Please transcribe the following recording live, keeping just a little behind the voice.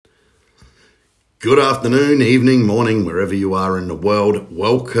Good afternoon, evening, morning, wherever you are in the world.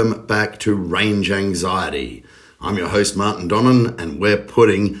 Welcome back to Range Anxiety. I'm your host, Martin Donnan, and we're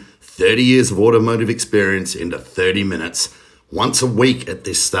putting 30 years of automotive experience into 30 minutes once a week at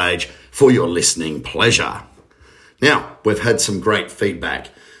this stage for your listening pleasure. Now, we've had some great feedback.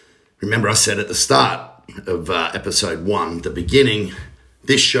 Remember I said at the start of episode 1, the beginning,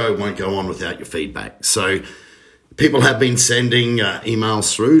 this show won't go on without your feedback. So people have been sending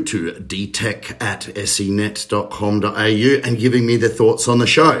emails through to dtech@senet.com.au and giving me their thoughts on the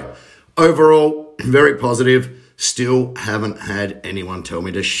show. Overall, very positive. Still haven't had anyone tell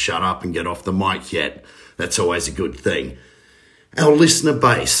me to shut up and get off the mic yet. That's always a good thing. Our listener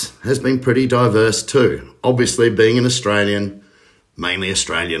base has been pretty diverse too. Obviously, being an Australian, mainly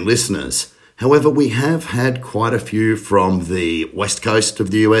Australian listeners. However, we have had quite a few from the west coast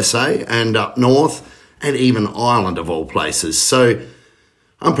of the USA and up north, and even Ireland of all places. So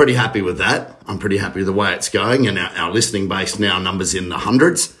I'm pretty happy with that. I'm pretty happy with the way it's going, and our listening base now numbers in the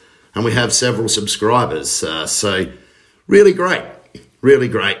hundreds, and we have several subscribers. So really great,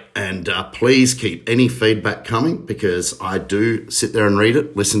 and please keep any feedback coming, because I do sit there and read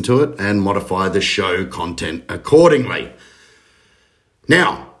it, listen to it, and modify the show content accordingly.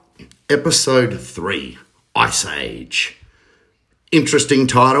 Now, episode 3, Ice Age. Interesting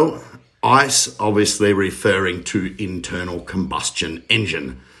title. ICE, obviously referring to internal combustion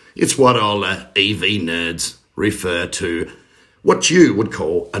engine. It's what all EV nerds refer to what you would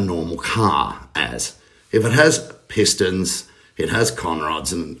call a normal car as. If it has pistons, it has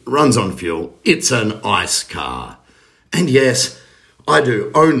conrods and runs on fuel, it's an ICE car. And yes, I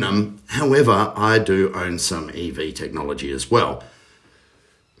do own them. However, I do own some EV technology as well.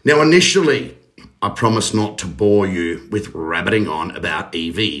 Now, initially, I promise not to bore you with rabbiting on about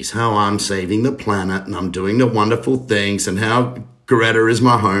EVs, how I'm saving the planet and I'm doing the wonderful things and how Greta is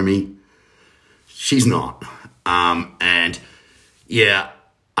my homie. She's not. And yeah,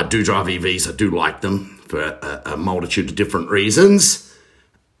 I do drive EVs. I do like them for a multitude of different reasons.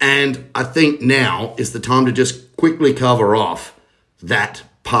 And I think now is the time to just quickly cover off that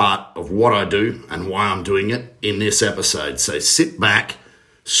part of what I do and why I'm doing it in this episode. So sit back,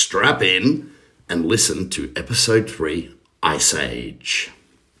 strap in, and listen to episode 3, Ice Age.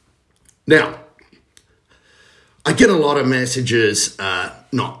 Now, I get a lot of messages,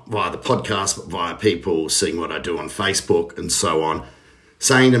 not via the podcast, but via people seeing what I do on Facebook and so on,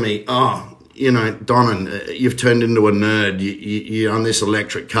 saying to me, Donnan, you've turned into a nerd. You're on this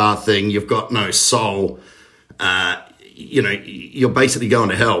electric car thing. You've got no soul. You're basically going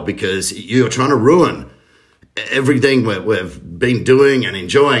to hell because you're trying to ruin everything we've been doing and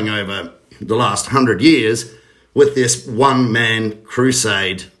enjoying over the last 100 years with this one-man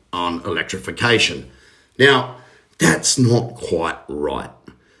crusade on electrification. Now, that's not quite right.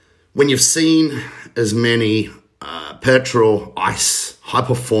 When you've seen as many petrol, ICE,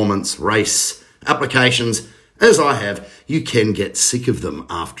 high-performance race applications as I have, you can get sick of them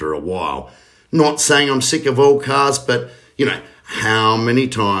after a while. Not saying I'm sick of all cars, but, how many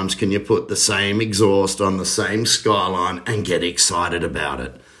times can you put the same exhaust on the same Skyline and get excited about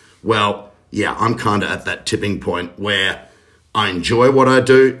it? Well, yeah, I'm kind of at that tipping point where I enjoy what I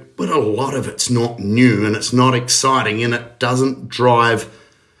do, but a lot of it's not new and it's not exciting and it doesn't drive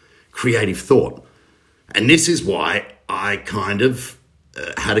creative thought. And this is why I kind of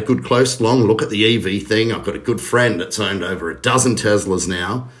had a good close long look at the EV thing. I've got a good friend that's owned over a dozen Teslas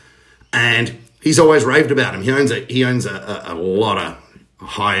now, and he's always raved about them. He owns a lot of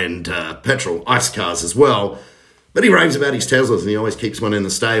high-end petrol ICE cars as well, but he raves about his Teslas and he always keeps one in the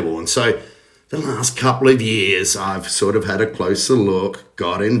stable. And so the last couple of years, I've sort of had a closer look,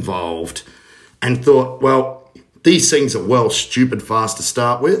 got involved, and thought, well, these things are stupid fast to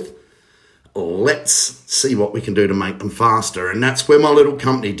start with. Let's see what we can do to make them faster. And that's where my little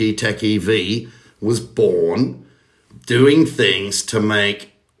company, DTech EV, was born, doing things to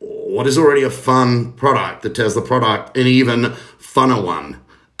make what is already a fun product, the Tesla product, an even funner one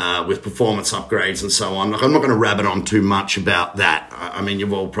with performance upgrades and so on. Look, I'm not going to rabbit on too much about that. I mean,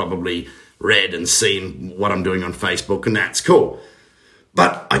 you've all probably read and seen what I'm doing on Facebook, and that's cool.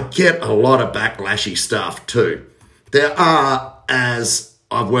 But I get a lot of backlashy stuff too. There are, as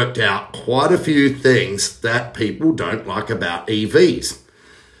I've worked out, quite a few things that people don't like about EVs.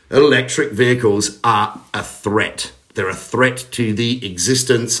 Electric vehicles are a threat. They're a threat to the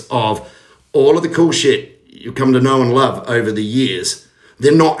existence of all of the cool shit you come to know and love over the years.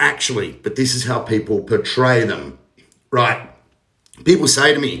 They're not actually, but this is how people portray them, right? People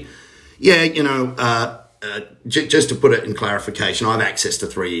say to me, yeah, just to put it in clarification, I have access to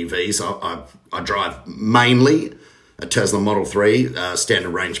 3 EVs. I drive mainly a Tesla Model 3 Standard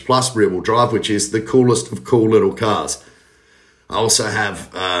Range Plus rear-wheel drive, which is the coolest of cool little cars. I also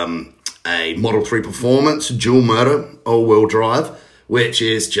have a Model 3 Performance dual motor all-wheel drive, which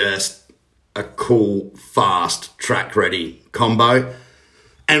is just a cool, fast, track-ready combo.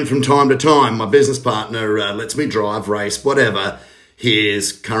 And from time to time, my business partner lets me drive, race, whatever,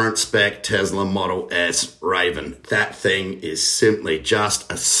 his current spec Tesla Model S Raven. That thing is simply just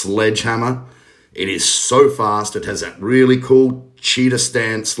a sledgehammer. It is so fast. It has that really cool cheetah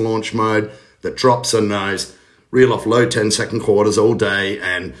stance launch mode that drops a nose, reel off low 10-second quarters all day,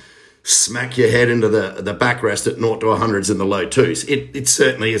 and smack your head into the backrest at 0 to 100s in the low 2s. It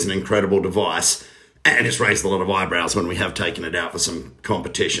certainly is an incredible device. And it's raised a lot of eyebrows when we have taken it out for some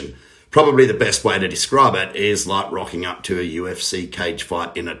competition. Probably the best way to describe it is like rocking up to a UFC cage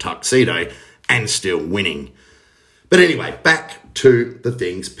fight in a tuxedo and still winning. But anyway, back to the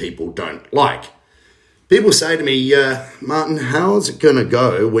things people don't like. People say to me, Martin, how's it going to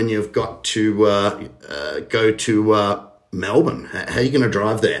go when you've got to go to Melbourne? How are you going to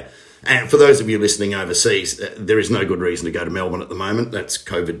drive there? And for those of you listening overseas, there is no good reason to go to Melbourne at the moment. That's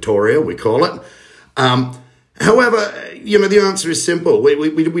COVID-toria, we call it. However, the answer is simple.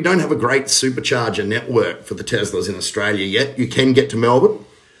 We don't have a great supercharger network for the Teslas in Australia yet. You can get to Melbourne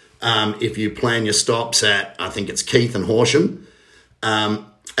if you plan your stops at, I think it's Keith and Horsham, and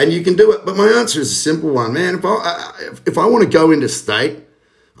you can do it. But my answer is a simple one, man. If I want to go interstate,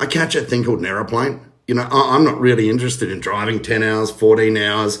 I catch a thing called an aeroplane. I'm not really interested in driving 10 hours, 14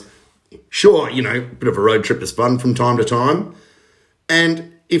 hours. Sure, a bit of a road trip is fun from time to time.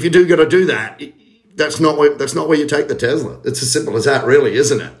 And if you do got to do that, that's not where you take the Tesla. It's as simple as that, really,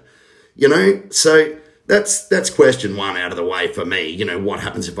 isn't it? So that's question one out of the way for me. What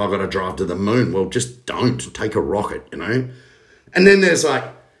happens if I've got to drive to the moon? Well, just don't take a rocket, And then there's like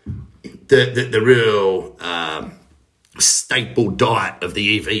the real staple diet of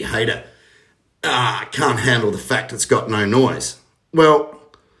the EV hater. I can't handle the fact it's got no noise. Well,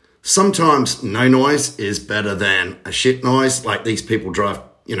 sometimes no noise is better than a shit noise. Like these people drive,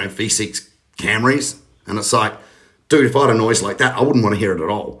 V6 Camrys, and it's like, dude, if I had a noise like that, I wouldn't want to hear it at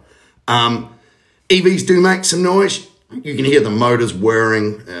all. EVs do make some noise. You can hear the motors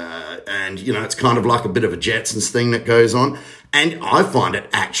whirring, and it's kind of like a bit of a Jetsons thing that goes on, and I find it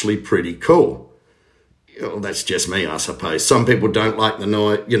actually pretty cool. That's just me, I suppose. Some people don't like the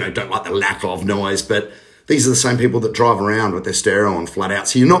noise, don't like the lack of noise, but these are the same people that drive around with their stereo on flat out,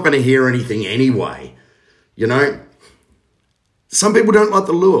 so you're not going to hear anything anyway. Some people don't like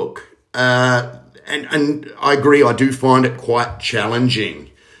the look. And I agree, I do find it quite challenging,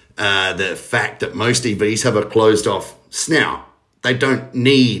 the fact that most EVs have a closed-off snout. They don't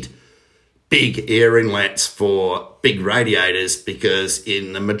need big air inlets for big radiators because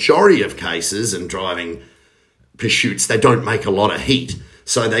in the majority of cases and driving pursuits, they don't make a lot of heat.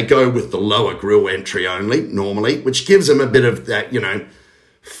 So they go with the lower grille entry only, normally, which gives them a bit of that,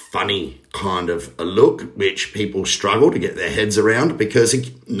 funny kind of a look, which people struggle to get their heads around because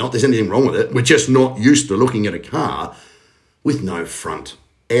not there's anything wrong with it. We're just not used to looking at a car with no front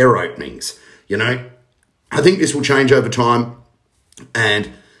air openings. I think this will change over time, and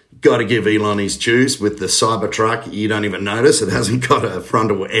got to give Elon his dues with the Cybertruck. You don't even notice it hasn't got a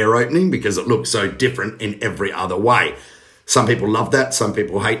frontal air opening because it looks so different in every other way. Some people love that. Some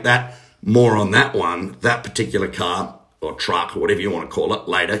people hate that. More on that one, that particular car, or truck, or whatever you want to call it,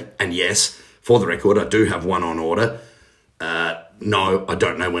 later. And yes, for the record, I do have one on order. No, I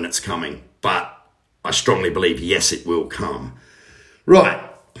don't know when it's coming, but I strongly believe, yes, it will come. Right.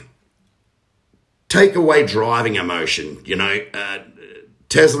 Take away driving emotion.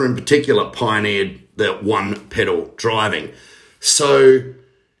 Tesla in particular pioneered the one-pedal driving. So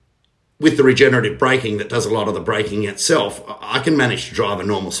with the regenerative braking that does a lot of the braking itself, I can manage to drive a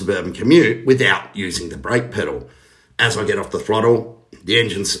normal suburban commute without using the brake pedal. As I get off the throttle, the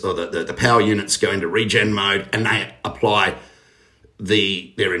engines or the power units go into regen mode and they apply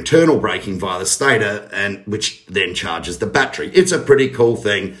their internal braking via the stator, and which then charges the battery. It's a pretty cool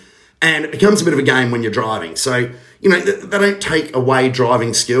thing, and it becomes a bit of a game when you're driving. So, they don't take away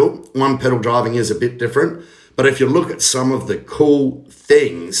driving skill. One pedal driving is a bit different, but if you look at some of the cool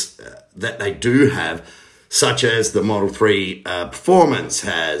things that they do have, such as the Model 3 Performance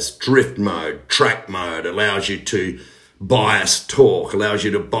has drift mode, track mode, allows you to bias torque, allows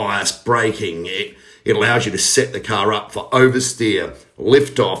you to bias braking. It allows you to set the car up for oversteer,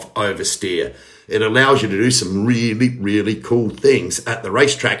 lift off oversteer. It allows you to do some really, really cool things at the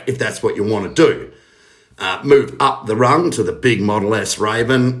racetrack if that's what you want to do. Move up the rung to the big Model S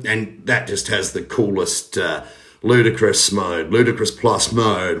Raven, and that just has the coolest Ludicrous mode, Ludicrous Plus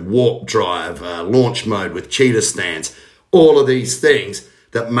mode, warp drive, launch mode with cheetah stance, all of these things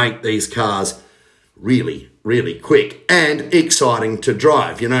that make these cars really, really quick and exciting to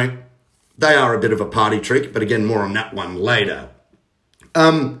drive. You know, they are a bit of a party trick, but again, more on that one later.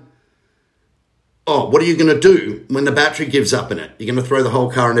 What are you going to do when the battery gives up in it? You're going to throw the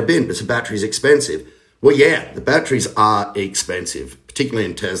whole car in a bin because the battery's expensive. Well, yeah, the batteries are expensive, particularly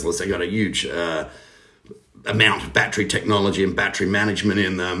in Teslas. They got a huge amount of battery technology and battery management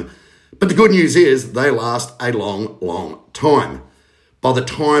in them. But the good news is they last a long, long time. By the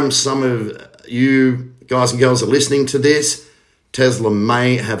time some of you guys and girls are listening to this, Tesla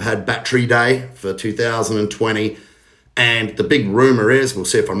may have had battery day for 2020. And the big rumor is, we'll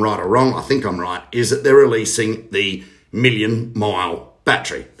see if I'm right or wrong, I think I'm right, is that they're releasing the 1,000,000 mile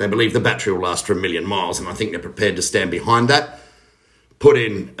battery. They believe the battery will last for 1,000,000 miles, and I think they're prepared to stand behind that. Put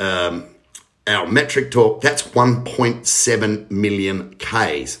in our metric torque, that's 1.7 million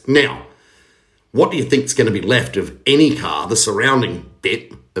Ks. Now, what do you think is going to be left of any car, the surrounding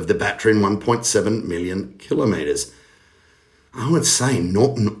bit of the battery in 1.7 million kilometres? I would say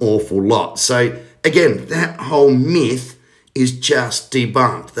not an awful lot. So again, that whole myth is just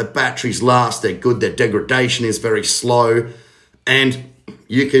debunked. The batteries last, they're good, their degradation is very slow, and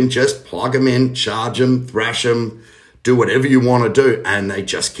you can just plug them in, charge them, thrash them, do whatever you want to do, and they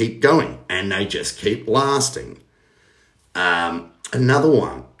just keep going, and they just keep lasting. Another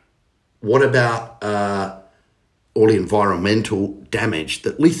one, what about all the environmental damage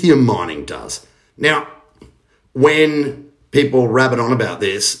that lithium mining does? Now, when people rabbit on about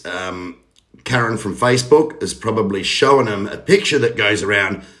this, Karen from Facebook is probably showing them a picture that goes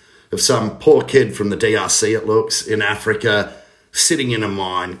around of some poor kid from the DRC, it looks, in Africa, sitting in a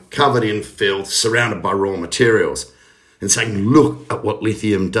mine, covered in filth, surrounded by raw materials, and saying, look at what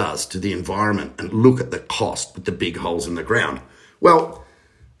lithium does to the environment and look at the cost with the big holes in the ground. Well,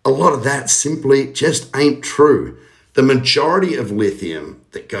 a lot of that simply just ain't true. The majority of lithium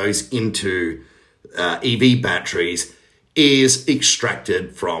that goes into EV batteries is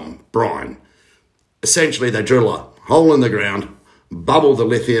extracted from brine. Essentially, they drill a hole in the ground, bubble the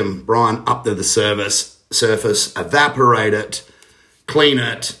lithium brine up to the surface, evaporate it, clean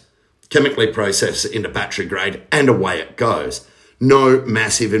it, chemically process it into battery grade, and away it goes. No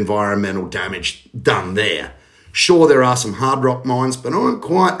massive environmental damage done there. Sure, there are some hard rock mines, but I'm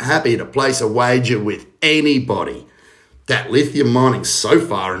quite happy to place a wager with anybody that lithium mining so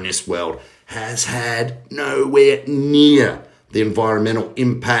far in this world has had nowhere near the environmental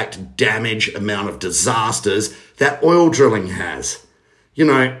impact, damage, amount of disasters that oil drilling has. You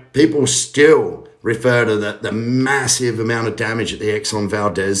know, people still refer to the massive amount of damage that the Exxon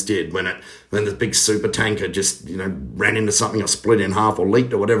Valdez did when the big super tanker just, ran into something or split in half or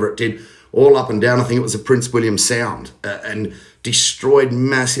leaked or whatever it did, all up and down. I think it was the Prince William Sound, and destroyed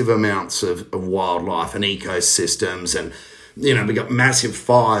massive amounts of wildlife and ecosystems. And we got massive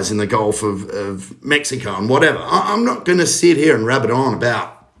fires in the Gulf of Mexico and whatever. I'm not going to sit here and rabbit on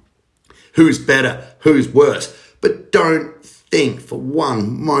about who's better, who's worse, but don't think for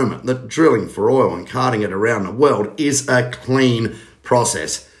one moment that drilling for oil and carting it around the world is a clean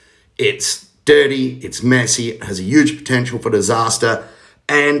process. It's dirty, it's messy, it has a huge potential for disaster,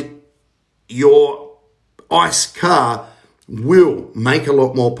 and your ICE car will make a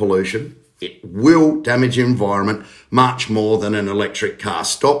lot more pollution. It will damage the environment much more than an electric car.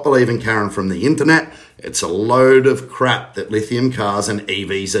 Stop believing Karen from the internet. It's a load of crap that lithium cars and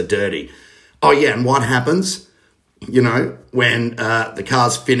EVs are dirty. Oh yeah, and what happens? When the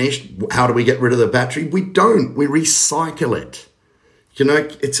car's finished, how do we get rid of the battery? We don't. We recycle it.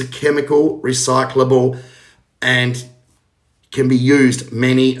 It's a chemical, recyclable, and can be used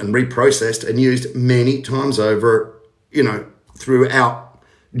and reprocessed and used many times over, throughout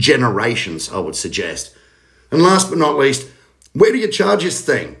generations, I would suggest. And last but not least, where do you charge this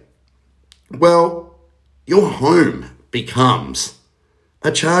thing? Well, your home becomes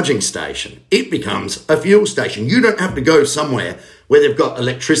a charging station. It becomes a fuel station. You don't have to go somewhere where they've got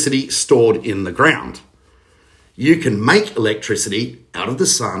electricity stored in the ground. You can make electricity out of the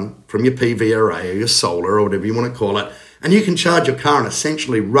sun from your PV array or your solar or whatever you want to call it, and you can charge your car and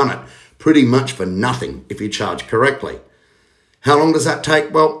essentially run it pretty much for nothing if you charge correctly. How long does that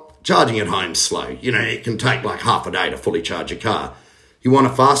take? Well, charging at home's slow. It can take like half a day to fully charge your car. You want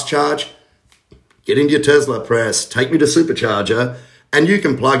a fast charge? Get into your Tesla press, take me to Supercharger, and you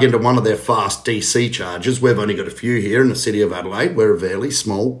can plug into one of their fast DC chargers. We've only got a few here in the city of Adelaide. We're a fairly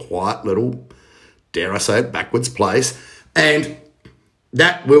small, quiet little, dare I say it, backwards place. And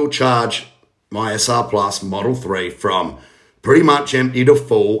that will charge my SR Plus Model 3 from pretty much empty to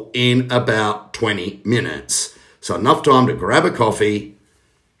full in about 20 minutes. So enough time to grab a coffee,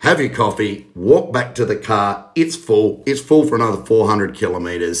 have your coffee, walk back to the car. It's full. It's full for another 400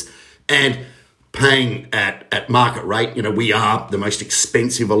 kilometres. And paying at market rate, we are the most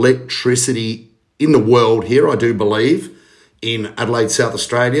expensive electricity in the world here, I do believe, in Adelaide, South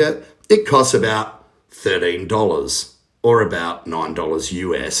Australia. It costs about $13 or about $9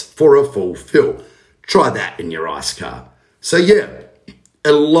 US for a full fill. Try that in your ICE car. So yeah,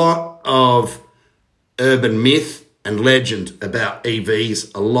 a lot of urban myth and legend about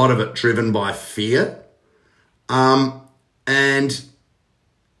EVs, a lot of it driven by fear. And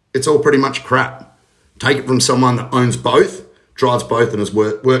it's all pretty much crap. Take it from someone that owns both, drives both and has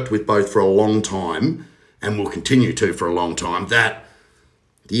worked with both for a long time and will continue to for a long time, that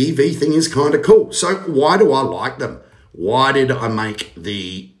the EV thing is kind of cool. So why do I like them? Why did I make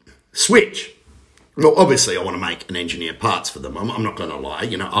the switch? Well, obviously I want to make and engineer parts for them. I'm not going to lie.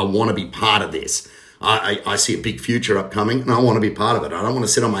 I want to be part of this. I see a big future upcoming and I want to be part of it. I don't want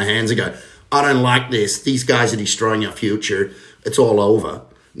to sit on my hands and go, I don't like this. These guys are destroying our future. It's all over.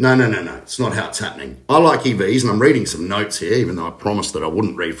 No. It's not how it's happening. I like EVs, and I'm reading some notes here, even though I promised that I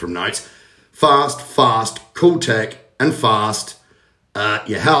wouldn't read from notes. Fast, cool tech and fast.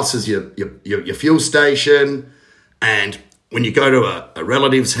 Your house is your fuel station. And when you go to a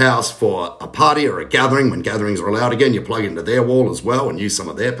relative's house for a party or a gathering, when gatherings are allowed again, you plug into their wall as well and use some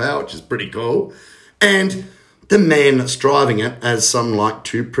of their power, which is pretty cool. And the man that's driving it, as some like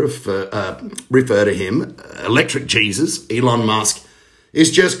to refer to him, Electric Jesus, Elon Musk, is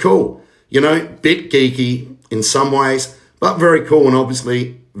just cool. Bit geeky in some ways, but very cool and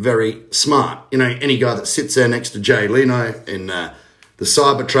obviously very smart. Any guy that sits there next to Jay Leno in the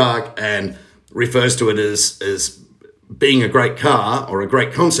Cybertruck and refers to it as being a great car or a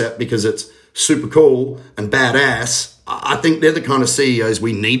great concept because it's super cool and badass, I think they're the kind of CEOs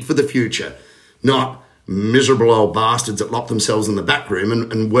we need for the future. Not miserable old bastards that lock themselves in the back room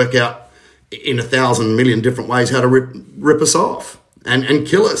and work out in 1,000 million different ways how to rip us off and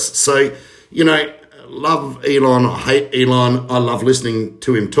kill us. So, love Elon, I hate Elon. I love listening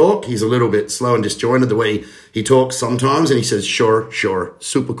to him talk. He's a little bit slow and disjointed the way he talks sometimes, and he says, sure,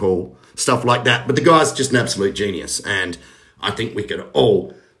 super cool, stuff like that. But the guy's just an absolute genius, and I think we could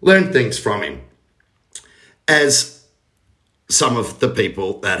all learn things from him. As some of the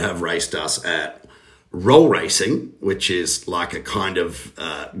people that have raced us at roll racing, which is like a kind of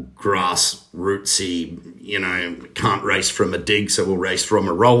grassrootsy, can't race from a dig, so we'll race from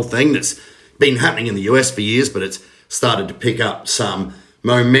a roll thing that's been happening in the US for years, but it's started to pick up some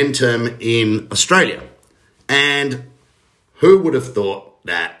momentum in Australia. And who would have thought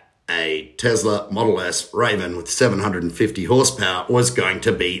that a Tesla Model S Raven with 750 horsepower was going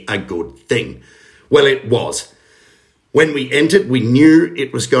to be a good thing? Well, it was. When we entered, we knew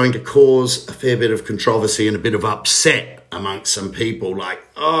it was going to cause a fair bit of controversy and a bit of upset amongst some people,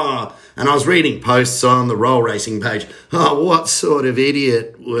 and I was reading posts on the roll racing page, what sort of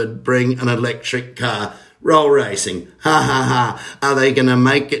idiot would bring an electric car roll racing? Are they going to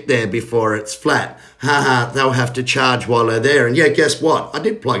make it there before it's flat? They'll have to charge while they're there. And yeah, guess what? I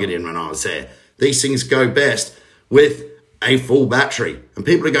did plug it in when I was there. These things go best with a full battery. And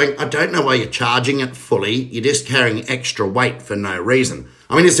people are going, I don't know why you're charging it fully. You're just carrying extra weight for no reason.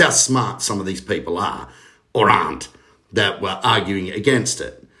 I mean, this is how smart some of these people are or aren't that were arguing against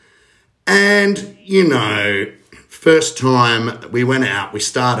it. And, first time we went out, we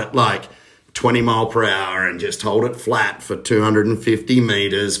started 20 mile per hour and just hold it flat for 250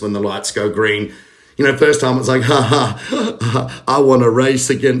 meters when the lights go green. First time it was like, I want to race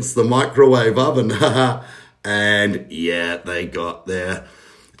against the microwave oven. And yeah, they got their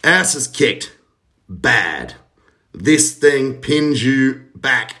asses kicked bad. This thing pins you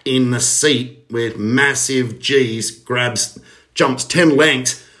back in the seat with massive G's, jumps 10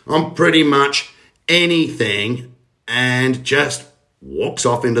 lengths on pretty much anything and just walks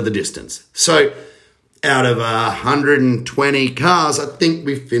off into the distance. So out of 120 cars, I think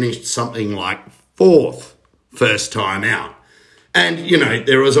we finished something like fourth first time out. And,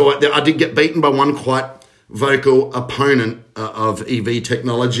 I did get beaten by one quite vocal opponent of EV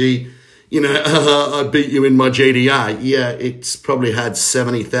technology. I beat you in my GDR. Yeah, it's probably had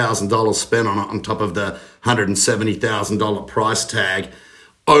 $70,000 spent on it on top of the $170,000 price tag,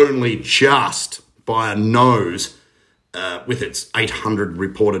 only just by a nose with its 800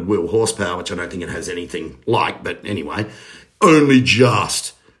 reported wheel horsepower, which I don't think it has anything like, but anyway, only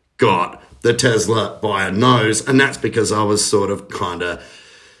just got the Tesla by a nose, and that's because I was sort of kind of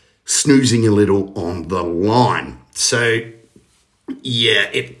snoozing a little on the line. So yeah,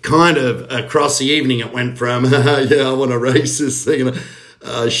 it kind of, across the evening, it went from, I want to race this thing,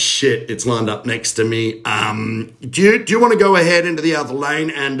 Shit, it's lined up next to me. Do you want to go ahead into the other lane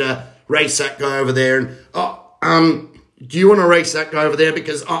and race that guy over there? And do you want to race that guy over there?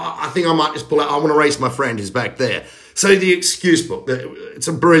 Because I think I might just pull out. I want to race my friend who's back there. So the excuse book, it's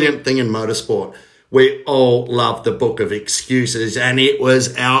a brilliant thing in motorsport. We all love the book of excuses, and it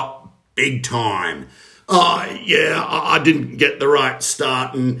was out big time. Oh, yeah, I didn't get the right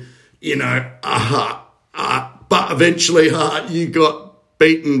start, and, but eventually you got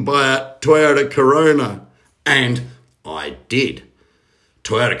beaten by a Toyota Corona, and I did.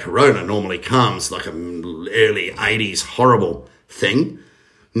 Toyota Corona normally comes like an early 80s horrible thing.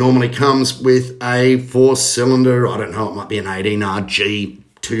 Normally comes with a 4-cylinder, I don't know, it might be an 18RG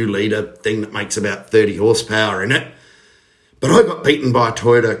 2-litre thing that makes about 30 horsepower in it. But I got beaten by a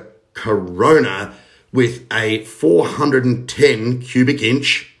Toyota Corona with a 410 cubic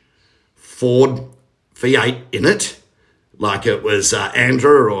inch Ford V8 in it, like it was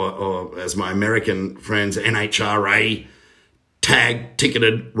Andrew or as my American friends, NHRA tag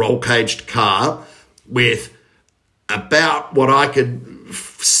ticketed roll caged car with about what I could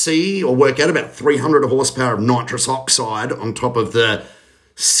see or work out about 300 horsepower of nitrous oxide on top of the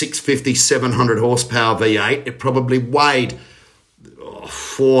 650, 700 horsepower V8. It probably weighed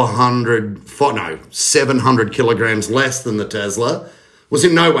 700 kilograms less than the Tesla. Was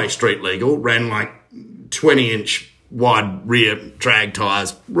in no way street legal, ran like 20-inch wide rear drag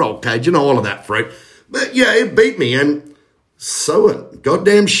tyres, roll cage, all of that fruit. But yeah, it beat me, and so it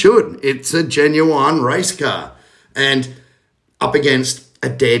goddamn should. It's a genuine race car. And up against a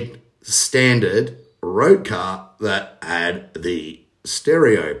dead standard road car that had the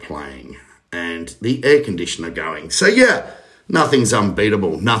stereo playing and the air conditioner going. So yeah, nothing's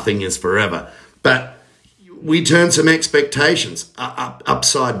unbeatable. Nothing is forever. But we turned some expectations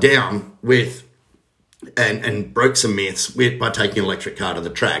upside down with and broke some myths by taking an electric car to the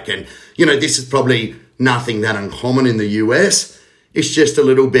track. And, this is probably nothing that uncommon in the US. It's just a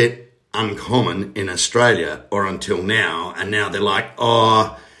little bit uncommon in Australia, or until now. And now they're like,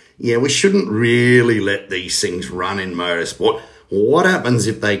 oh, yeah, we shouldn't really let these things run in motorsport. What happens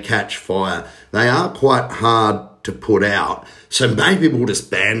if they catch fire? They are quite hard to put out. So maybe we'll just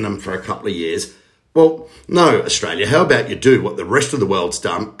ban them for a couple of years. Well, no, Australia, how about you do what the rest of the world's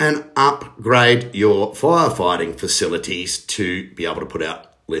done and upgrade your firefighting facilities to be able to put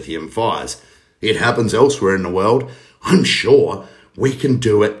out lithium fires? It happens elsewhere in the world. I'm sure we can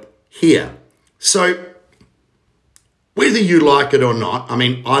do it here. So whether you like it or not,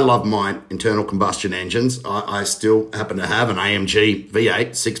 I love my internal combustion engines. I still happen to have an AMG V8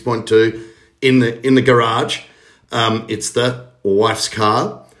 6.2 in the garage. It's the wife's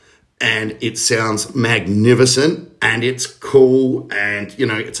car, and it sounds magnificent, and it's cool, and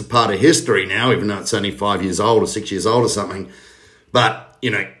it's a part of history now, even though it's only 5 years old or 6 years old or something. But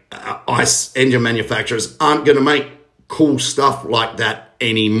ICE engine manufacturers aren't going to make cool stuff like that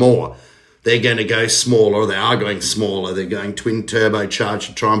anymore. They're going to go smaller. They are going smaller. They're going twin turbocharged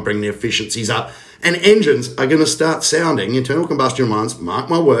to try and bring the efficiencies up. And engines are going to start sounding, internal combustion ones, mark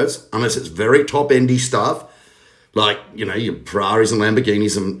my words, unless it's very top-endy stuff, like, your Ferraris and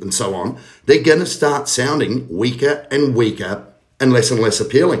Lamborghinis and so on, they're going to start sounding weaker and weaker and less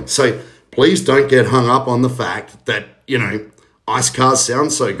appealing. So please don't get hung up on the fact that, ICE cars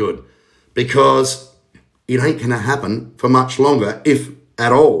sound so good, because it ain't going to happen for much longer, if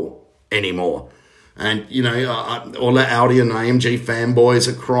at all, anymore. And, all the Audi and AMG fanboys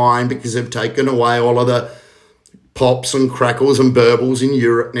are crying because they've taken away all of the pops and crackles and burbles in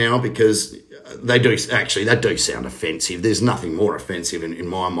Europe now, because they do sound offensive. There's nothing more offensive in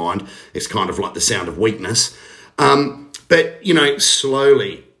my mind. It's kind of like the sound of weakness. But,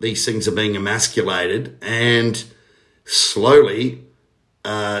 slowly these things are being emasculated, and slowly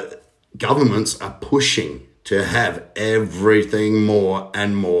governments are pushing to have everything more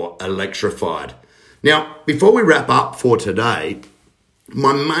and more electrified. Now, before we wrap up for today,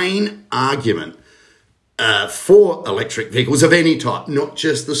 my main argument for electric vehicles of any type, not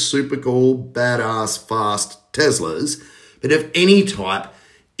just the super cool, badass, fast Teslas, but of any type,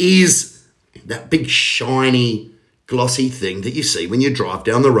 is that big, shiny, glossy thing that you see when you drive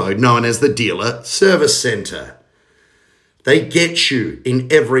down the road, known as the dealer service centre. They get you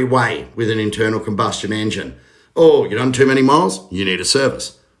in every way with an internal combustion engine. Oh, you've done too many miles? You need a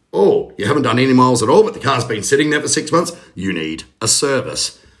service. Oh, you haven't done any miles at all, but the car's been sitting there for 6 months? You need a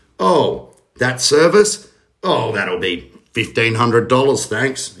service. Oh, that service? Oh, that'll be $1,500,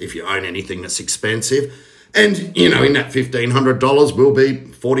 thanks, if you own anything that's expensive. And, in that $1,500 will be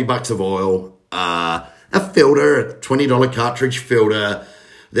 $40 of oil, a filter, a $20 cartridge filter.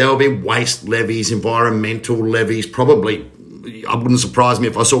 There'll be waste levies, environmental levies, probably I wouldn't surprise me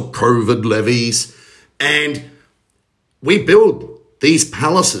if I saw COVID levies. And we build these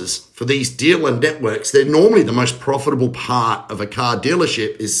palaces for these dealer networks. They're normally the most profitable part of a car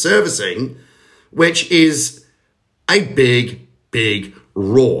dealership is servicing, which is a big, big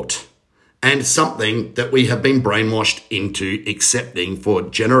rort and something that we have been brainwashed into accepting for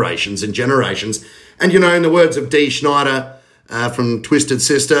generations and generations. And, in the words of Dee Schneider from Twisted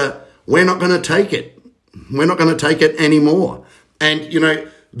Sister, we're not going to take it. We're not going to take it anymore. And,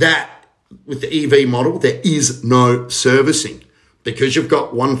 that with the EV model, there is no servicing because you've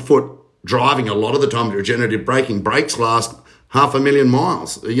got 1 foot driving a lot of the time to regenerative braking. Brakes last 500,000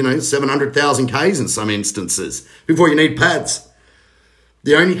 miles, 700,000 Ks in some instances before you need pads.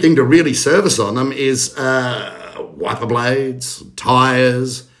 The only thing to really service on them is wiper blades,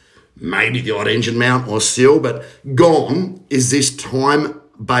 tyres, maybe the odd engine mount or seal, but gone is this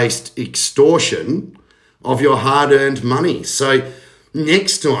time-based extortion of your hard-earned money. So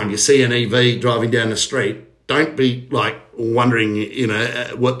next time you see an EV driving down the street, don't be wondering,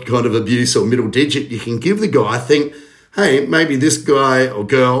 what kind of abuse or middle digit you can give the guy. Think, hey, maybe this guy or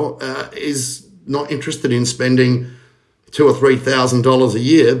girl is not interested in spending $2,000 or $3,000 a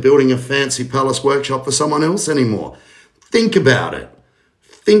year building a fancy palace workshop for someone else anymore. Think about it.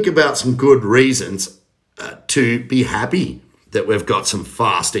 Think about some good reasons to be happy that we've got some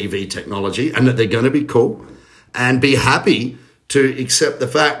fast EV technology and that they're going to be cool, and be happy to accept the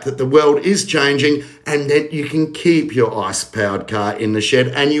fact that the world is changing and that you can keep your ice-powered car in the shed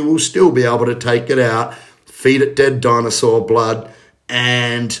and you will still be able to take it out, feed it dead dinosaur blood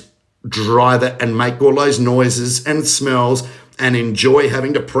and drive it and make all those noises and smells and enjoy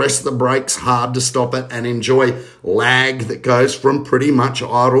having to press the brakes hard to stop it and enjoy lag that goes from pretty much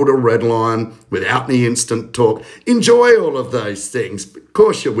idle to red line without any instant torque. Enjoy all of those things. Of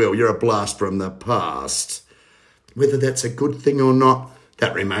course you will. You're a blast from the past. Whether that's a good thing or not,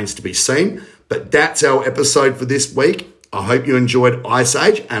 that remains to be seen. But that's our episode for this week. I hope you enjoyed Ice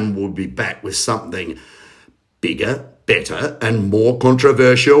Age, and we'll be back with something bigger, better, and more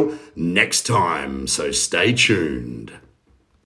controversial next time. So stay tuned.